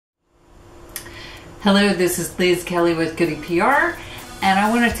Hello, this is LizHKelly with Goody PR, and I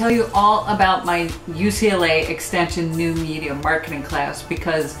want to tell you all about my UCLA Extension New Media Marketing class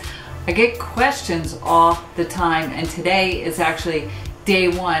because I get questions all the time, and today is actually day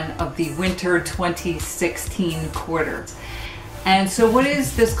one of the winter 2016 quarter. And so what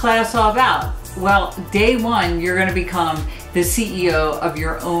is this class all about? Well, day one, you're going to become the CEO of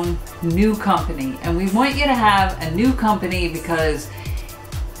your own new company, and we want you to have a new company because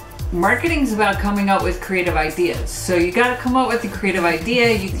marketing is about coming up with creative ideas. So you got to come up with a creative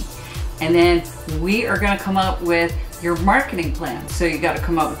idea, and then we are going to come up with your marketing plan. So you got to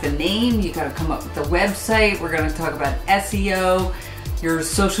come up with a name, you got to come up with a website. We're going to talk about SEO, your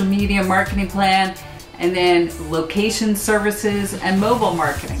social media marketing plan, and then location services and mobile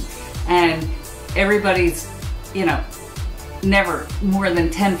marketing. And everybody's, never more than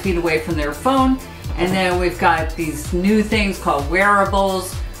 10 feet away from their phone. And then we've got these new things called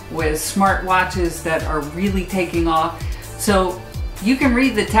wearables with smartwatches that are really taking off. So you can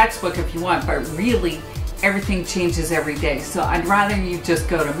read the textbook if you want, but really everything changes every day. So I'd rather you just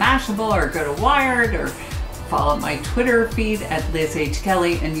go to Mashable or go to Wired or follow my Twitter feed at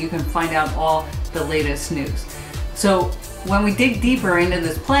LizHKelly, and you can find out all the latest news. So when we dig deeper into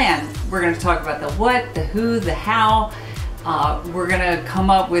this plan, we're going to talk about the what, the who, the how. We're going to come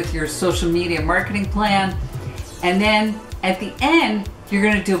up with your social media marketing plan, and then at the end you're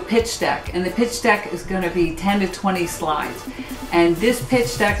going to do a pitch deck, and the pitch deck is going to be 10 to 20 slides. And this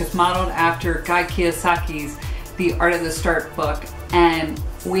pitch deck is modeled after Guy Kiyosaki's The Art of the Start book, and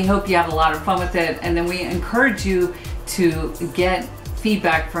we hope you have a lot of fun with it. And then we encourage you to get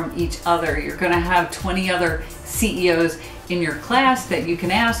feedback from each other. You're going to have 20 other CEOs in your class that you can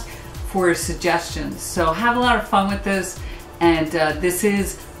ask for suggestions. So have a lot of fun with this, and this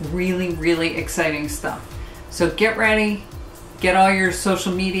is really, really exciting stuff. So get ready, get all your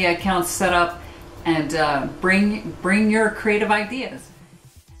social media accounts set up, and bring your creative ideas.